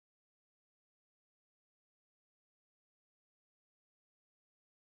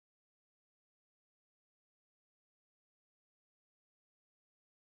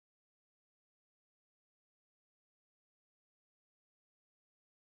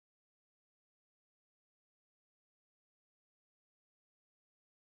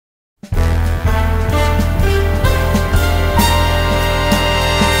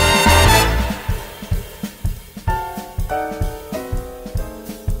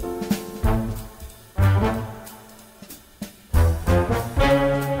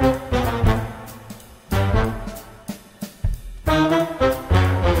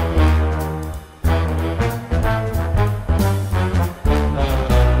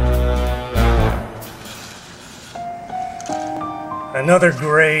Another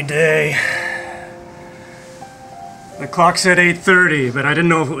gray day. The clock said 8:30, but I didn't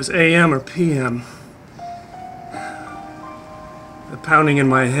know if it was AM or PM. The pounding in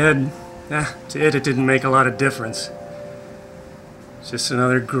my head, to it didn't make a lot of difference. Just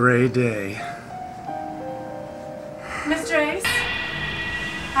another gray day. Mr. Ace,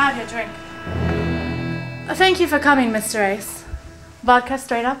 have your drink. Thank you for coming, Mr. Ace. Vodka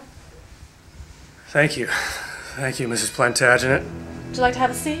straight up? Thank you. Thank you, Mrs. Plantaganet. Would you like to have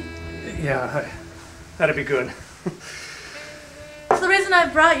a seat? Yeah, that'd be good. So the reason I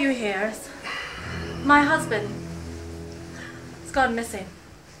brought you here is my husband has gone missing.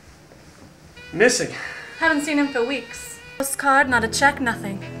 Missing? Haven't seen him for weeks. Postcard, not a check,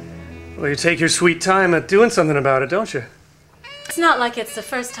 nothing. Well, you take your sweet time at doing something about it, don't you? It's not like it's the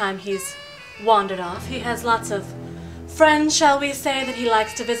first time he's wandered off. He has lots of friends, shall we say, that he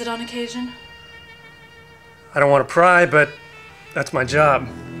likes to visit on occasion. I don't want to pry, but that's my job.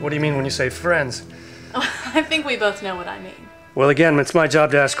 What do you mean when you say friends? Oh, I think we both know what I mean. Well, again, it's my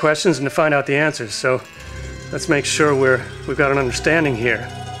job to ask questions and to find out the answers, so let's make sure we've got an understanding here.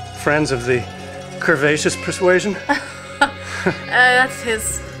 Friends of the curvaceous persuasion? That's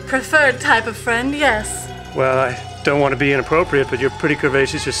his preferred type of friend, yes. Well, I don't want to be inappropriate, but you're pretty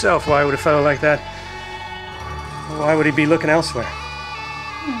curvaceous yourself. Why would a fellow like that, why would he be looking elsewhere?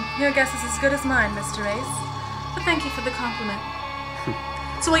 Your guess is as good as mine, Mr. Ace. But thank you for the compliment.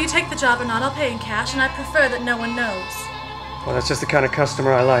 So will you take the job or not? I'll pay in cash, and I prefer that no one knows. Well, that's just the kind of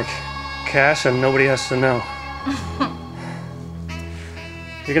customer I like. Cash and nobody has to know.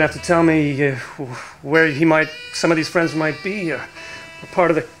 You're gonna have to tell me where some of these friends might be, or what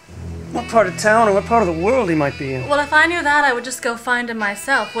part of town or what part of the world he might be in. Well, if I knew that, I would just go find him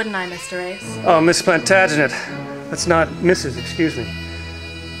myself, wouldn't I, Mr. Ace? Oh, Miss Plantaganet. That's not Mrs., excuse me.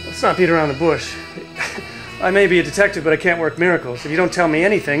 Let's not beat around the bush. I may be a detective, but I can't work miracles. If you don't tell me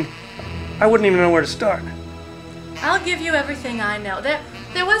anything, I wouldn't even know where to start. I'll give you everything I know.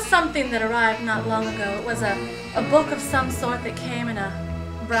 There was something that arrived not long ago. It was a book of some sort that came in a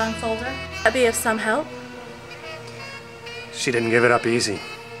brown folder. That'd be of some help. She didn't give it up easy.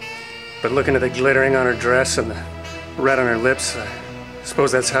 But looking at the glittering on her dress and the red on her lips, I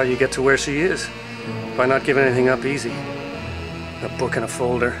suppose that's how you get to where she is. By not giving anything up easy. A book in a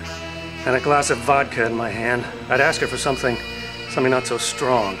folder, and a glass of vodka in my hand. I'd ask her for something not so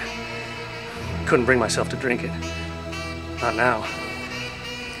strong. Couldn't bring myself to drink it. Not now.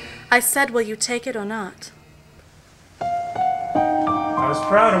 I said, will you take it or not? I was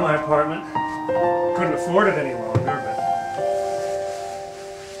proud of my apartment. Couldn't afford it any longer,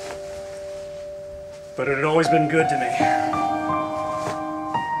 but it had always been good to me.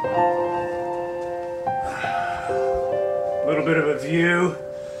 A little bit of a view,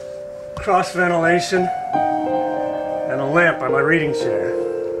 cross ventilation, and a lamp by my reading chair.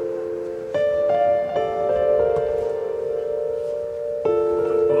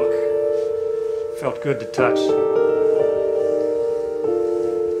 The book felt good to touch.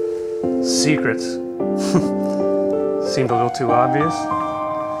 Secrets seemed a little too obvious.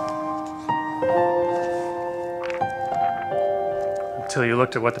 Until you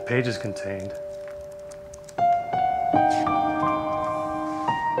looked at what the pages contained.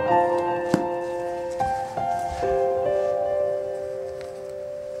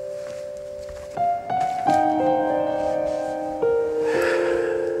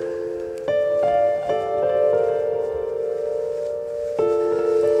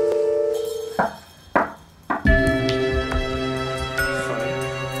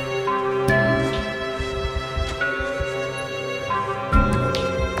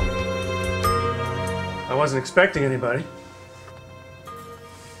 I wasn't expecting anybody.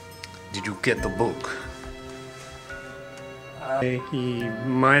 Did you get the book? He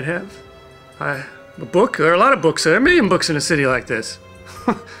might have. A book? There are a lot of books. There are a million books in a city like this.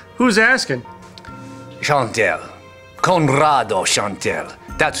 Who's asking? Chantel. Conrado Chantel.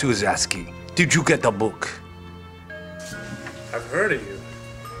 That's who's asking. Did you get the book? I've heard of you.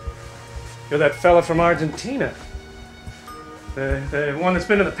 You're that fella from Argentina. The one that's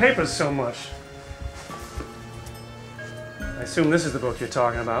been in the papers so much. I assume this is the book you're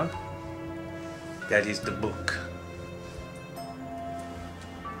talking about. That is the book.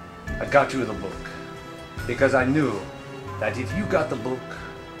 I got you the book because I knew that if you got the book,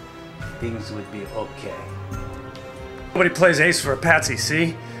 things would be okay. Nobody plays ace for a patsy,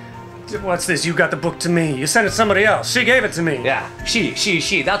 see? What's this? You got the book to me. You sent it to somebody else. She gave it to me. Yeah,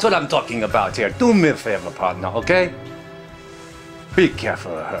 she. That's what I'm talking about here. Do me a favor, partner, okay? Be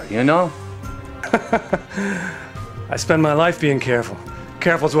careful of her, you know? I spend my life being careful.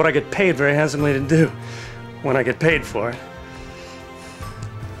 Careful is what I get paid very handsomely to do. When I get paid for it.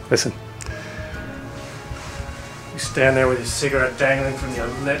 Listen. You stand there with your cigarette dangling from your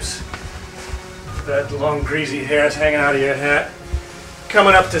lips, that long greasy hair's hanging out of your hat,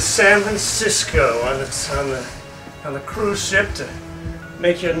 coming up to San Francisco on the cruise ship to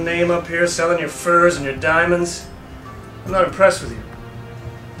make your name up here, selling your furs and your diamonds. I'm not impressed with you.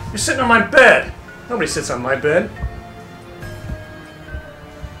 You're sitting on my bed. Nobody sits on my bed.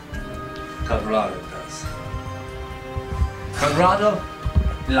 Conrado does. Conrado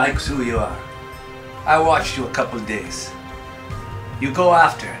likes who you are. I watched you a couple days. You go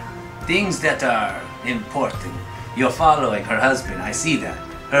after things that are important. You're following her husband, I see that.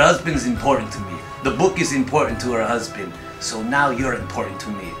 Her husband's important to me. The book is important to her husband. So now you're important to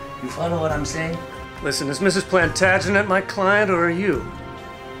me. You follow what I'm saying? Listen, is Mrs. Plantaganet my client or are you?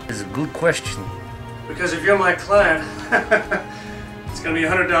 It's a good question. Because if you're my client, it's gonna be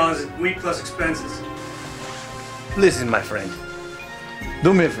 $100 a week plus expenses. Listen, my friend.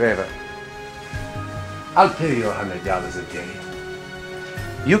 Do me a favor. I'll pay you $100 a day.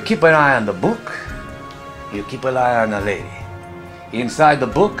 You keep an eye on the book. You keep an eye on the lady. Inside the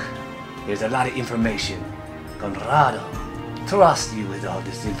book, there's a lot of information. Conrado, trust you with all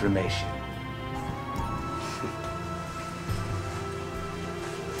this information.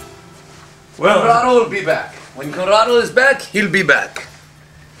 Well, Conrado will be back. When Conrado is back, he'll be back.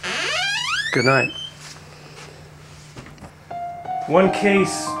 Good night. One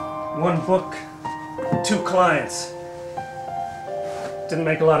case, one book, 2 clients. Didn't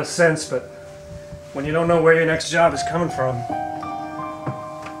make a lot of sense, but when you don't know where your next job is coming from,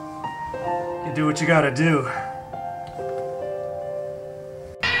 you do what you gotta do.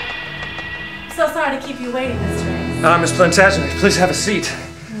 So sorry to keep you waiting, Mr. Ace. Miss Plantaganet, please have a seat.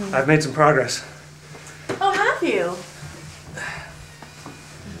 I've made some progress. Oh, have you?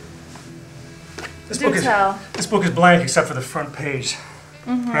 This Do book is blank except for the front page.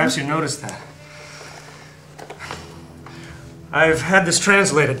 Perhaps you noticed that. I've had this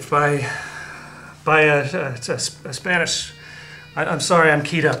translated by a Spanish. I'm sorry, I'm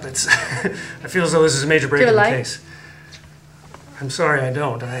keyed up. It's I feel as though this is a major break in the case. I'm sorry, I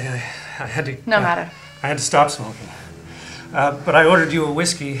don't. I had to. No matter. I had to stop smoking. But I ordered you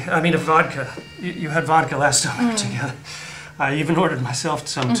a vodka. You had vodka last time we were together. I even ordered myself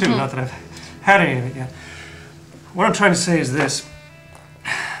some too, not that I've had any of it yet. What I'm trying to say is this.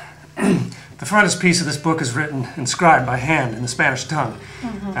 The frontispiece of this book is written, inscribed by hand in the Spanish tongue,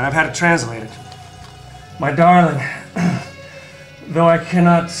 and I've had it translated. My darling, though I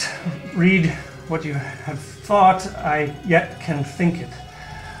cannot read what you have thought, I yet can think it.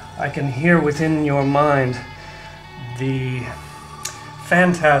 I can hear within your mind the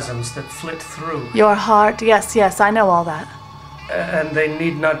phantasms that flit through. Your heart, yes, I know all that. And they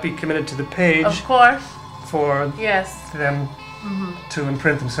need not be committed to the page. Of course. For Yes. them to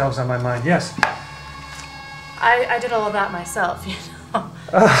imprint themselves on my mind. Yes. I did all of that myself, you know.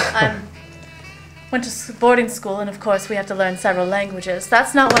 I went to boarding school, and of course we have to learn several languages.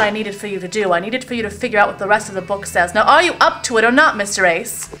 That's not what I needed for you to do. I needed for you to figure out what the rest of the book says. Now, are you up to it or not, Mr.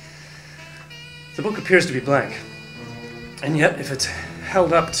 Ace? The book appears to be blank. And yet, if it's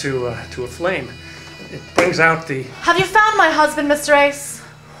held up to a flame, it brings out the... Have you found my husband, Mr. Ace?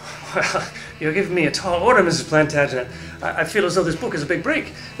 Well, you're giving me a tall order, Mrs. Plantaganet. I feel as though this book is a big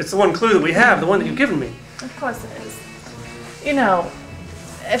break. It's the one clue that we have, the one that you've given me. Of course it is. You know,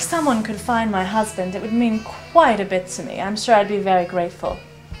 if someone could find my husband, it would mean quite a bit to me. I'm sure I'd be very grateful.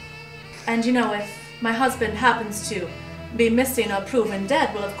 And you know, if my husband happens to be missing or proven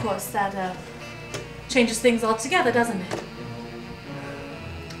dead, well, of course, that changes things altogether, doesn't it?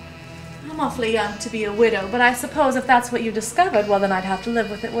 I'm awfully young to be a widow, but I suppose if that's what you discovered, well, then I'd have to live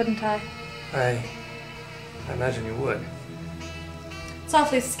with it, wouldn't I? I imagine you would. It's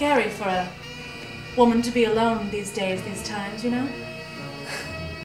awfully scary for a woman to be alone these days, these times, you know?